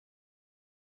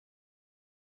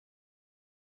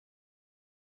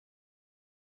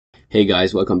Hey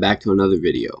guys, welcome back to another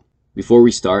video. Before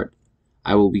we start,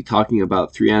 I will be talking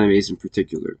about three animes in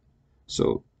particular.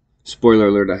 So, spoiler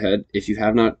alert ahead, if you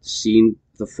have not seen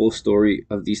the full story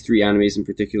of these three animes in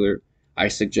particular, I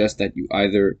suggest that you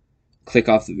either click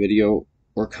off the video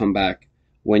or come back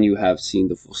when you have seen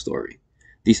the full story.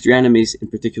 These three animes in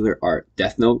particular are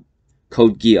Death Note,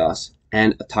 Code Geass,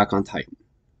 and Attack on Titan.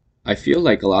 I feel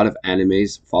like a lot of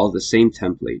animes follow the same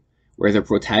template, where the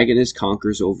protagonist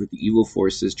conquers over the evil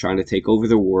forces trying to take over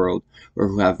the world, or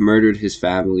who have murdered his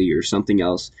family or something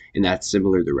else in that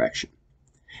similar direction.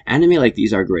 Anime like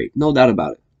these are great, no doubt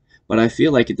about it, but I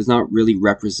feel like it does not really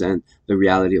represent the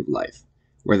reality of life,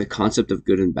 where the concept of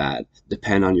good and bad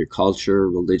depend on your culture,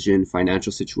 religion,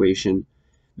 financial situation.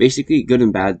 Basically, good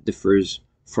and bad differs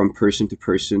from person to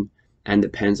person and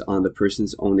depends on the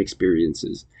person's own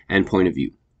experiences and point of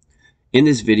view. In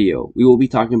this video, we will be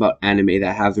talking about anime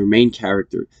that have their main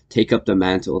character take up the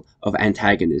mantle of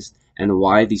antagonist and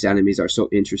why these animes are so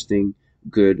interesting,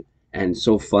 good, and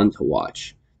so fun to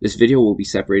watch. This video will be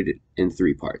separated in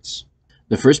three parts.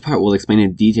 The first part will explain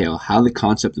in detail how the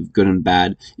concept of good and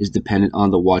bad is dependent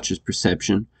on the watcher's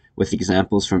perception, with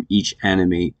examples from each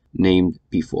anime named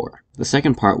before. The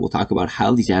second part will talk about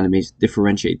how these animes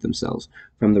differentiate themselves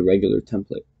from the regular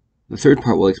template. The third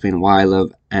part will explain why I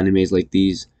love animes like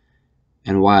these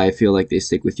and why I feel like they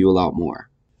stick with you a lot more.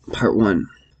 Part 1.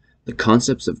 The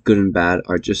concepts of good and bad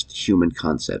are just human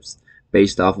concepts,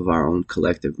 based off of our own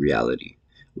collective reality.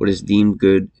 What is deemed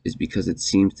good is because it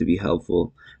seems to be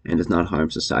helpful and does not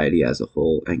harm society as a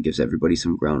whole and gives everybody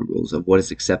some ground rules of what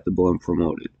is acceptable and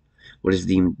promoted. What is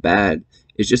deemed bad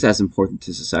is just as important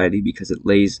to society because it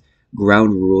lays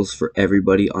ground rules for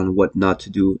everybody on what not to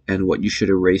do and what you should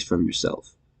erase from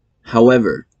yourself.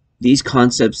 However, these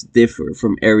concepts differ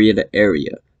from area to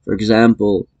area. For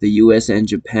example, the US and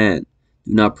Japan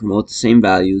do not promote the same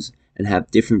values and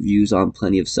have different views on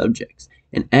plenty of subjects.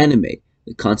 In anime,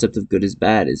 the concept of good is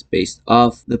bad is based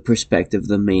off the perspective of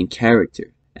the main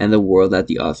character and the world that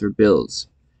the author builds.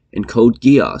 In Code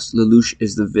Geass, Lelouch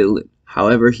is the villain.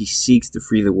 However, he seeks to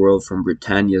free the world from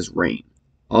Britannia's reign.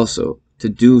 Also, to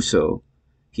do so,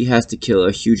 he has to kill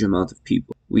a huge amount of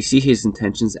people. We see his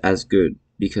intentions as good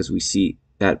because we see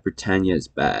that Britannia is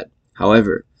bad.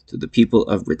 However, to the people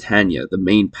of Britannia, the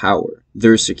main power,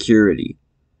 their security,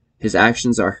 his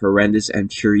actions are horrendous and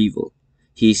pure evil.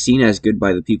 He is seen as good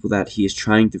by the people that he is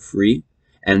trying to free,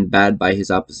 and bad by his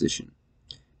opposition.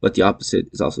 But the opposite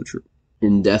is also true.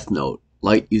 In Death Note,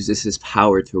 Light uses his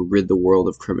power to rid the world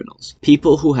of criminals,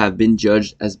 people who have been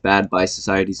judged as bad by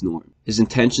society's norm. His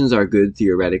intentions are good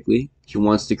theoretically. He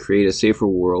wants to create a safer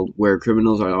world where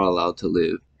criminals are not allowed to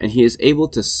live, and he is able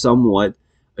to somewhat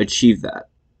achieve that.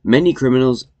 Many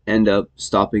criminals end up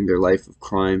stopping their life of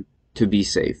crime to be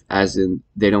safe, as in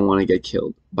they don't want to get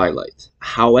killed by Light.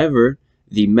 However,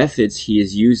 the methods he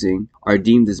is using are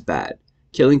deemed as bad.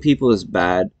 Killing people is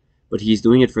bad, but he's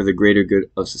doing it for the greater good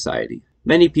of society.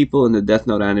 Many people in the Death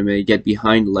Note anime get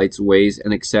behind Light's ways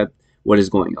and accept what is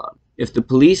going on. If the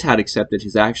police had accepted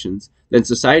his actions, then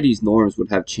society's norms would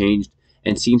have changed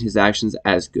and seen his actions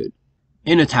as good.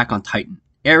 In Attack on Titan,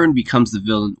 Eren becomes the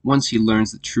villain once he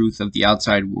learns the truth of the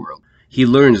outside world. He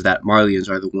learns that Marlians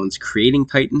are the ones creating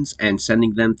Titans and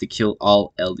sending them to kill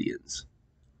all Eldians.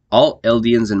 All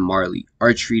Eldians in Marley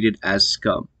are treated as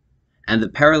scum, and the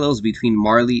parallels between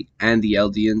Marley and the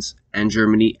Eldians and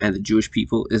Germany and the Jewish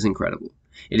people is incredible.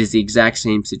 It is the exact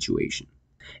same situation.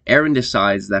 Eren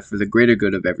decides that for the greater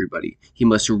good of everybody, he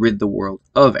must rid the world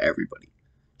of everybody.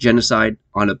 Genocide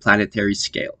on a planetary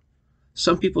scale.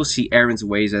 Some people see Eren's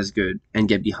ways as good and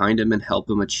get behind him and help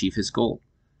him achieve his goal.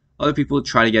 Other people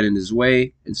try to get in his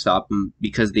way and stop him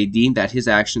because they deem that his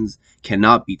actions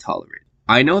cannot be tolerated.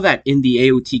 I know that in the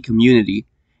AOT community,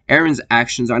 Eren's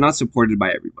actions are not supported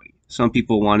by everybody. Some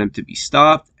people want him to be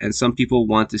stopped, and some people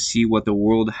want to see what the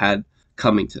world had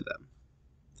coming to them.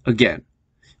 Again,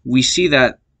 we see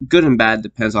that good and bad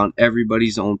depends on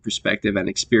everybody's own perspective and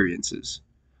experiences.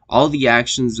 All the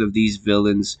actions of these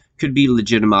villains could be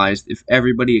legitimized if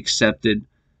everybody accepted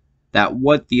that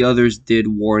what the others did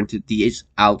warranted these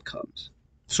outcomes.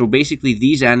 So basically,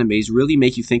 these animes really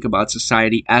make you think about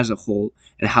society as a whole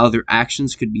and how their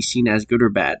actions could be seen as good or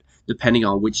bad, depending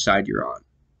on which side you're on.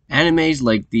 Animes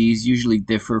like these usually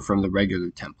differ from the regular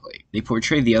template. They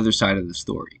portray the other side of the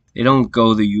story. They don't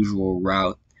go the usual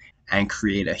route and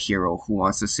create a hero who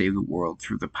wants to save the world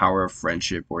through the power of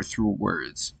friendship or through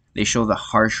words. They show the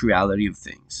harsh reality of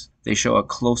things. They show a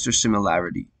closer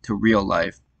similarity to real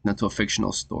life than to a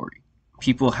fictional story.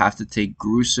 People have to take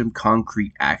gruesome,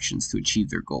 concrete actions to achieve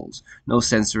their goals. No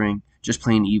censoring, just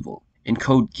plain evil. In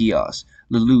Code Geass,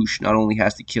 Lelouch not only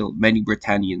has to kill many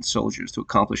Britannian soldiers to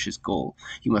accomplish his goal,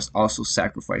 he must also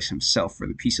sacrifice himself for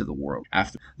the peace of the world.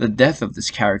 After the death of this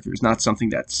character is not something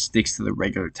that sticks to the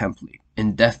regular template.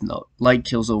 In Death Note, Light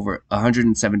kills over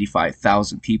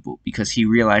 175,000 people because he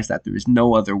realized that there is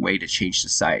no other way to change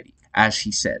society. As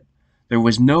he said, there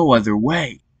was no other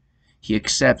way. He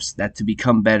accepts that to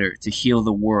become better, to heal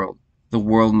the world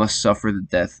must suffer the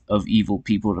death of evil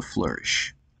people to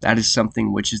flourish. That is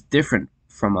something which is different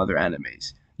from other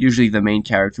animes. Usually the main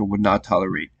character would not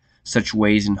tolerate such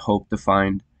ways and hope to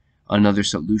find another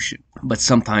solution. But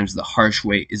sometimes the harsh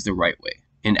way is the right way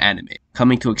in anime.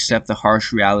 Coming to accept the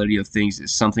harsh reality of things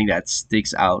is something that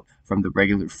sticks out from the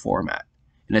regular format.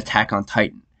 In Attack on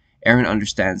Titan, Eren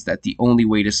understands that the only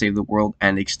way to save the world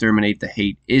and exterminate the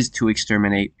hate is to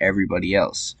exterminate everybody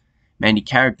else. Many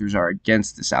characters are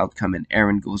against this outcome, and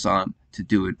Eren goes on to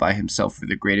do it by himself for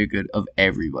the greater good of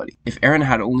everybody. If Eren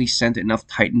had only sent enough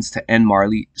Titans to end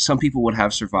Marley, some people would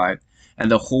have survived,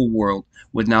 and the whole world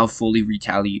would now fully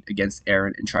retaliate against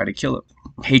Eren and try to kill him.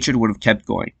 Hatred would have kept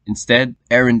going. Instead,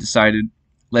 Eren decided,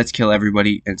 let's kill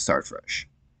everybody and start fresh.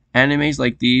 Animes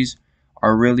like these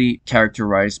are really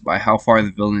characterized by how far the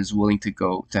villain is willing to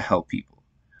go to help people.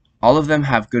 All of them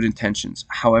have good intentions,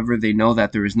 however they know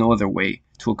that there is no other way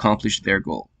to accomplish their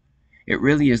goal. It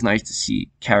really is nice to see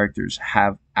characters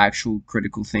have actual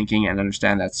critical thinking and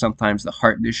understand that sometimes the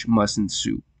heart dish must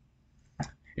ensue.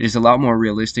 It is a lot more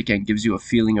realistic and gives you a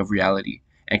feeling of reality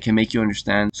and can make you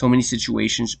understand so many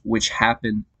situations which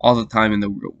happen all the time in the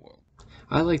real world.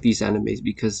 I like these animes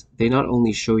because they not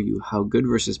only show you how good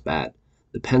versus bad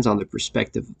depends on the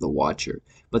perspective of the watcher,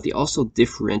 but they also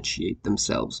differentiate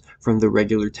themselves from the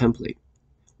regular template,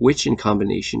 which in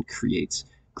combination creates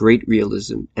great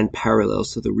realism and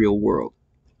parallels to the real world,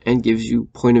 and gives you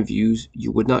point of views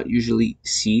you would not usually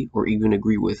see or even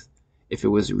agree with if it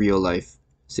was real life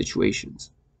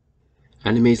situations.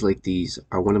 Animes like these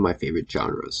are one of my favorite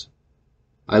genres.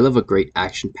 I love a great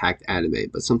action-packed anime,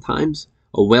 but sometimes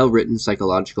a well-written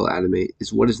psychological anime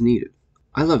is what is needed.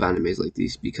 I love animes like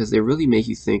these because they really make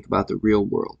you think about the real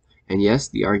world. And yes,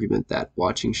 the argument that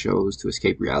watching shows to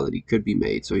escape reality could be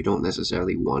made, so you don't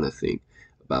necessarily want to think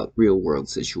about real world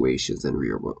situations and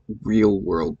real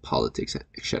world politics,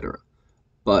 etc.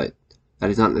 But that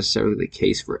is not necessarily the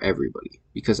case for everybody,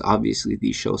 because obviously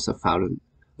these shows have found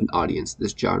an audience.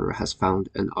 This genre has found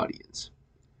an audience.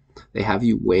 They have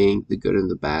you weighing the good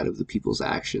and the bad of the people's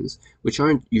actions, which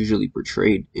aren't usually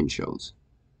portrayed in shows.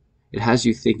 It has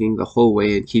you thinking the whole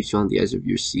way and keeps you on the edge of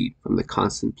your seat from the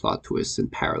constant plot twists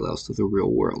and parallels to the real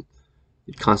world.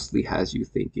 It constantly has you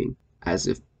thinking as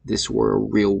if this were a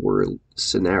real world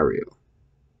scenario.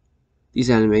 These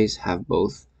animes have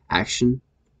both action,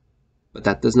 but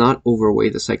that does not overweigh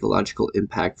the psychological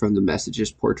impact from the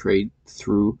messages portrayed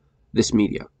through this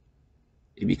media.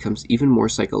 It becomes even more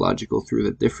psychological through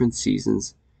the different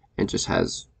seasons and just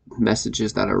has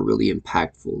messages that are really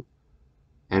impactful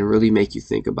and really make you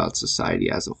think about society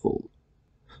as a whole.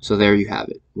 So there you have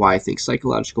it, why I think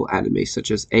psychological anime such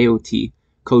as AOT,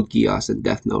 Code Geass, and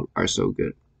Death Note are so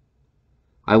good.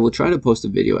 I will try to post a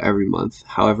video every month,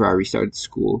 however I restarted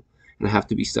school and I have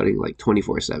to be studying like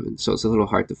 24/7, so it's a little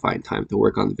hard to find time to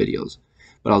work on the videos.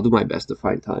 But I'll do my best to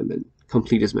find time and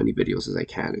complete as many videos as I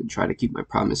can and try to keep my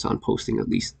promise on posting at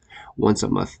least once a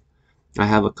month. I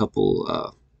have a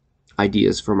couple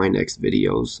ideas for my next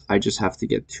videos. I just have to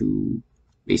get to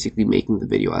basically making the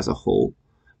video as a whole.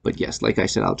 But yes, like I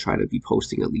said, I'll try to be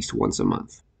posting at least once a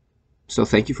month. So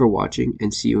thank you for watching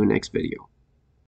and see you in the next video.